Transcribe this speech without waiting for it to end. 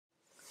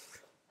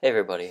Hey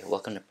everybody,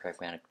 welcome to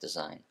Pragmatic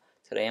Design.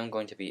 Today I'm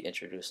going to be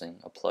introducing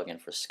a plugin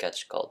for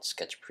Sketch called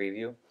Sketch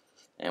Preview.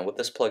 And what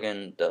this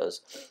plugin does,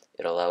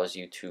 it allows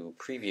you to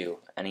preview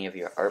any of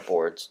your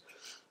artboards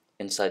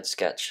inside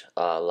Sketch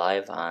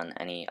live on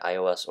any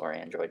iOS or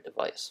Android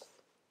device.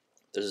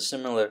 There's a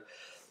similar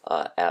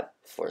app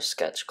for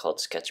Sketch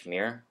called Sketch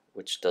Mirror,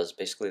 which does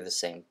basically the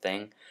same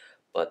thing,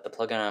 but the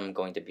plugin I'm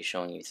going to be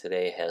showing you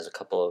today has a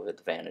couple of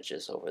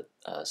advantages over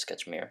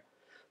Sketch Mirror.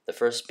 The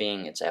first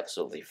being it's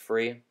absolutely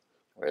free,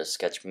 whereas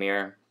Sketch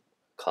Mirror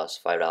costs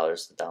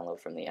 $5 to download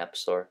from the App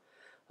Store.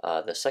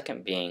 The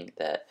second being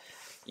that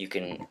you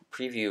can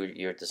preview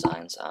your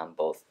designs on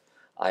both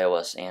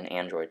iOS and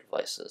Android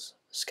devices.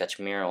 Sketch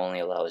Mirror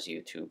only allows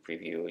you to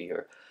preview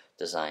your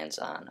designs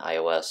on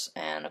iOS,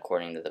 and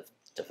according to the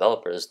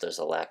developers, there's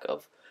a lack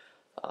of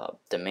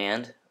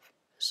demand,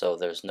 so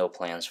there's no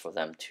plans for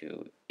them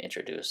to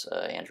introduce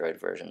an Android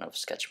version of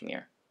Sketch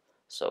Mirror.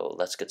 So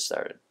let's get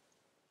started.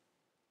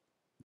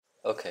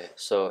 Okay,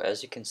 so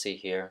as you can see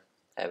here,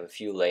 I have a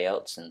few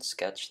layouts in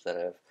Sketch that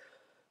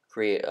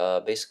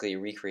I've basically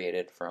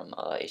recreated from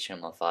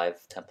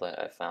HTML5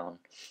 template I found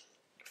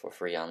for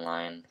free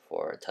online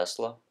for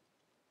Tesla,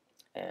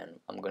 and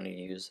I'm going to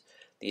use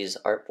these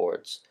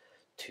artboards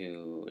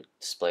to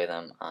display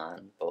them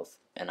on both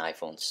an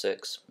iPhone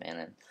 6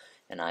 and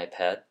an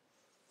iPad.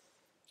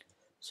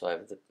 So I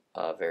have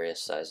the various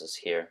sizes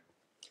here.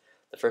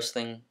 The first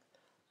thing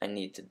I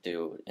need to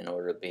do in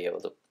order to be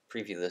able to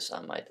preview this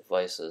on my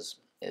devices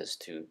is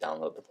to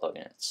download the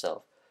plugin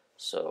itself.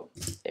 So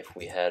if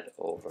we head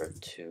over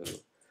to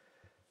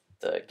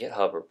the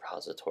GitHub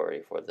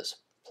repository for this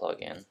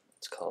plugin,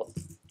 it's called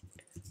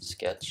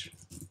Sketch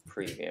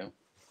Preview.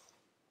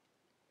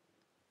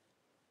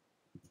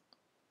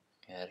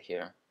 Add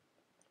here.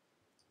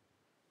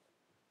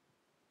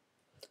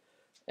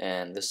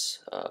 And this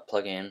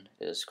plugin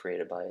is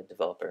created by a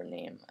developer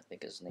named, I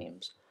think his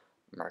name's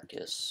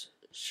Marcus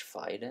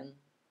Schweiden?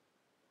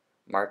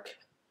 Mark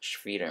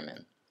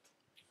Schwiederman.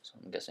 So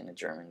I'm guessing a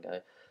German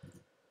guy.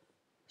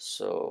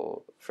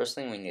 So first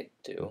thing we need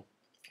to do,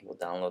 we'll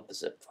download the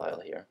zip file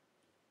here.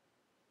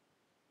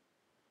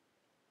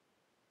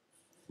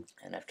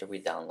 And after we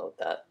download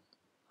that,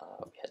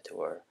 we head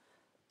to our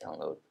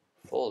download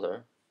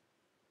folder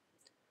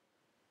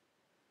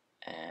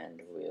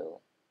and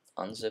we'll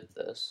unzip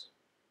this.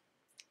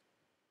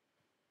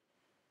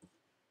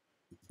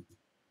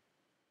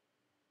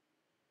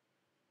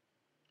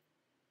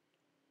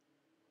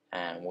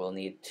 And we'll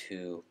need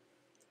to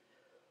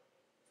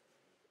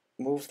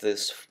move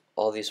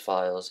all these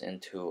files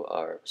into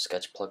our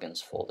Sketch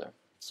plugins folder.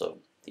 So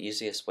the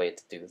easiest way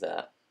to do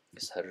that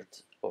is head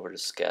over to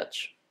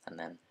Sketch and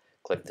then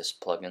click this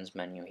plugins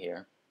menu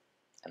here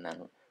and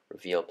then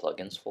reveal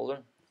plugins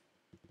folder.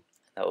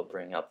 That will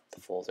bring up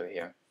the folder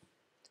here.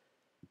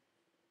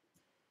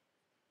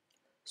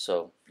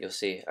 So you'll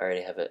see I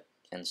already have it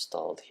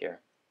installed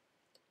here.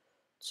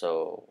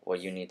 So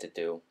what you need to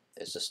do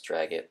is just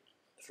drag it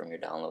from your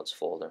downloads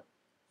folder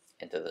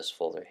into this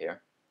folder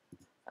here,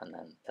 and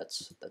then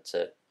that's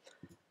it.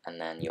 And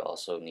then you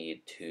also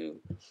need to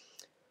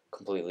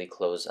completely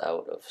close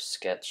out of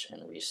Sketch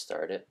and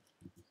restart it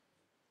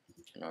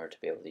in order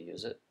to be able to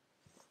use it.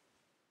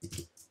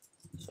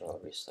 So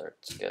I'll restart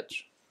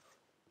Sketch,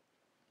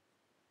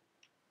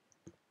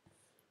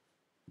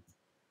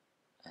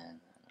 and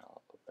then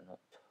I'll open up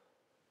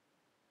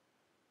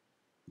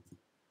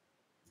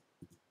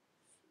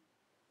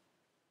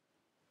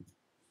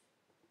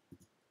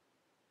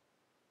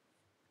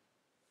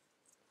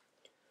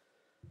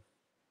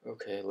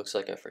okay, looks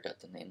like I forgot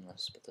to name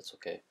this, but that's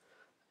okay.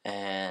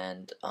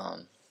 And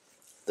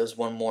there's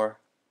one more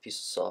piece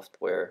of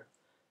software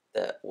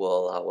that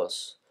will allow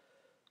us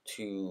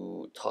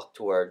to talk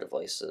to our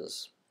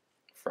devices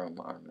from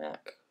our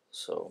Mac.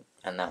 So,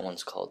 and that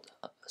one's called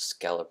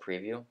Skala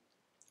Preview.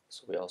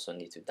 So we also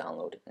need to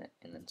download it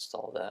and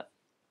install that.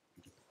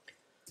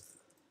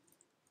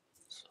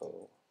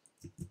 So,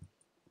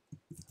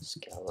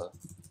 Skala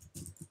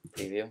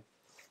Preview.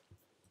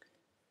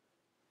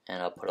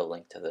 And I'll put a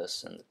link to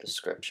this in the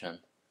description.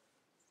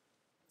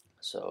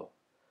 So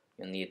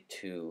you'll need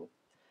to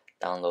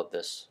download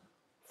this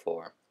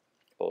for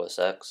OS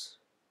X,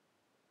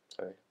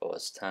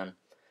 OS X.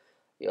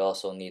 You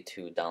also need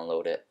to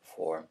download it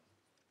for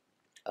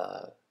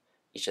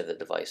each of the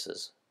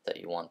devices that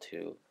you want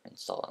to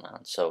install it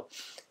on. So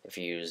if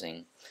you're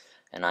using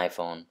an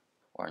iPhone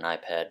or an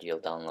iPad, you'll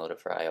download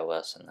it for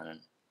iOS, and then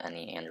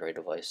any Android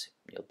device,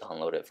 you'll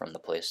download it from the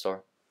Play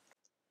Store.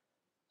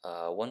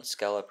 Once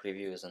Scala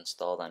Preview is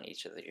installed on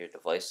each of your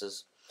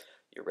devices,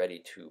 you're ready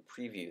to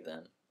preview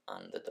them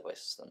on the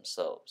devices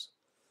themselves.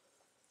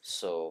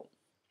 So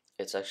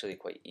it's actually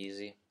quite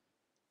easy.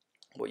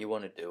 What you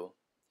want to do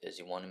is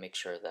you want to make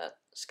sure that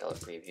Scala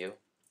Preview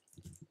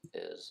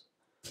is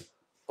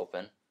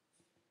open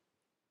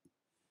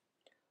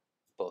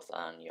both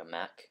on your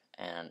Mac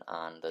and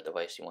on the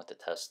device you want to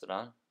test it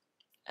on.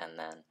 And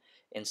then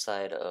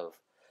inside of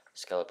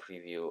Scala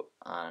Preview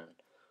on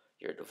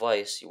your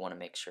device, you want to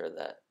make sure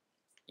that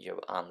you're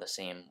on the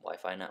same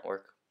Wi-Fi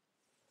network,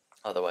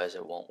 otherwise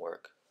it won't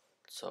work.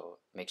 So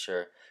make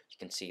sure you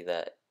can see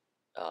that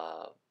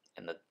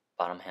in the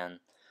bottom hand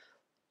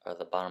or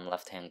the bottom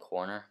left hand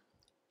corner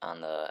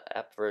on the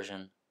app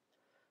version,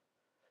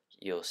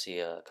 you'll see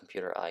a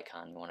computer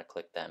icon. You want to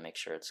click that and make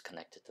sure it's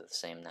connected to the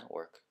same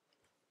network.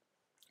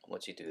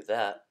 Once you do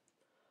that,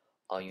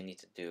 all you need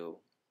to do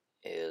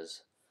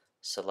is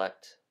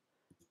select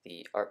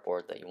the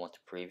artboard that you want to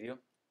preview,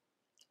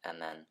 and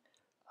then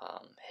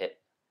hit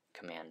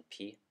Command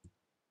P,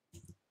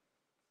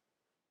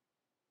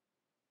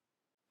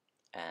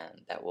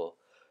 and that will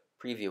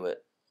preview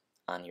it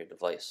on your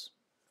device.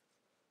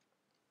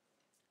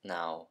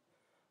 Now,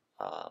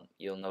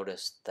 you'll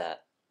notice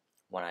that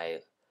when I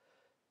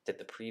did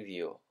the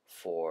preview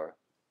for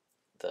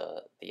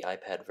the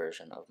iPad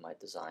version of my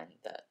design,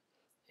 that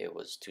it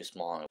was too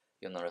small.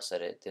 You'll notice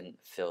that it didn't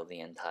fill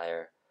the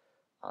entire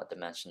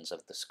dimensions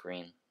of the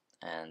screen,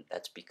 and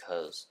that's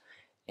because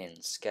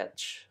in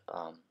Sketch,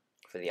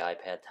 for the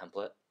iPad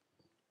template,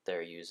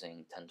 they're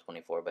using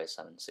 1024 by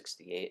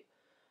 768,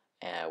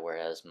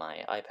 whereas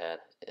my iPad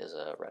is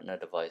a Retina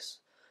device,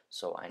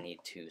 so I need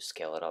to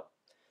scale it up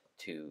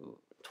to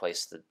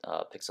twice the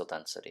pixel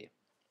density.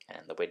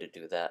 And the way to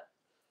do that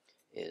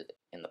is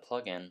in the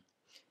plugin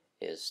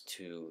is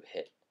to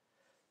hit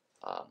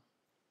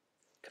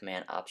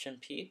Command Option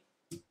P,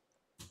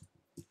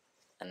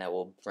 and that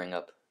will bring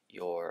up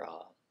your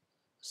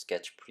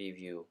Sketch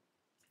Preview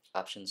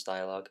options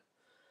dialog.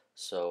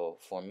 So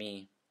for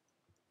me,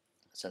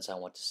 since I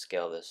want to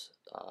scale this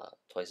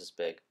twice as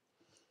big,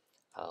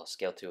 I'll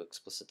scale to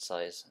explicit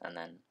size and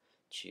then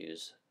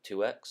choose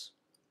 2x.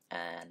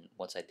 And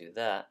once I do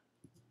that,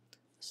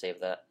 save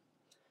that,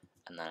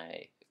 and then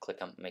I click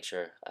on, make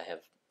sure I have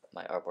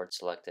my artboard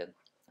selected,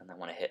 and then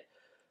when I hit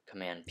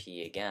Command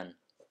P again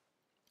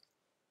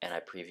and I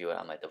preview it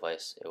on my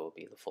device, it will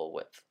be the full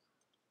width.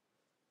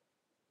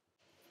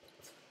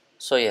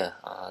 So yeah,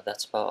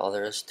 that's about all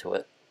there is to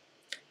it.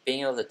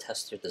 Being able to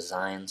test your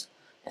designs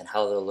and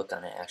how they'll look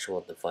on an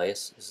actual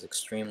device is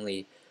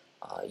extremely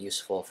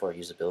useful for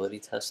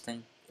usability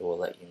testing. It will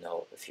let you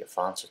know if your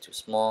fonts are too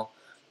small,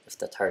 if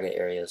the target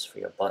areas for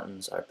your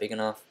buttons are big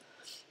enough,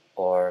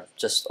 or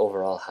just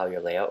overall how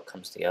your layout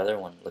comes together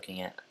when looking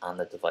at on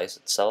the device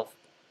itself.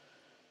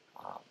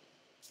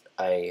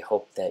 I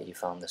hope that you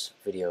found this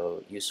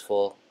video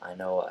useful. I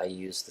know I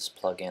use this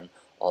plugin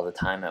all the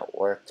time at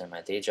work during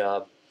my day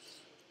job,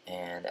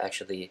 and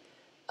actually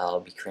I'll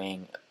be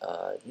creating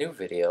a new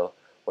video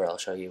where I'll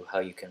show you how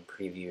you can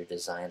preview your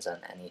designs on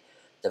any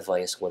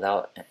device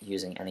without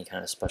using any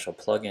kind of special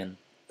plugin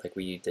like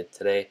we did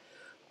today.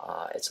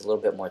 It's a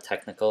little bit more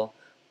technical,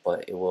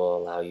 but it will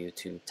allow you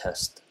to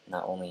test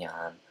not only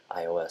on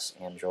iOS,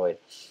 Android,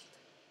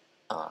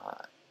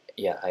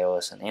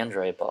 iOS and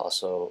Android, but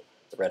also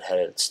the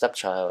red-headed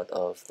stepchild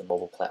of the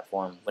mobile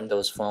platform,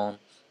 Windows Phone,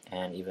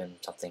 and even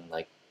something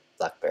like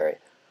BlackBerry.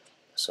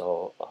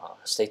 So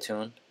stay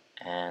tuned,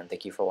 and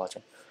thank you for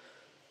watching.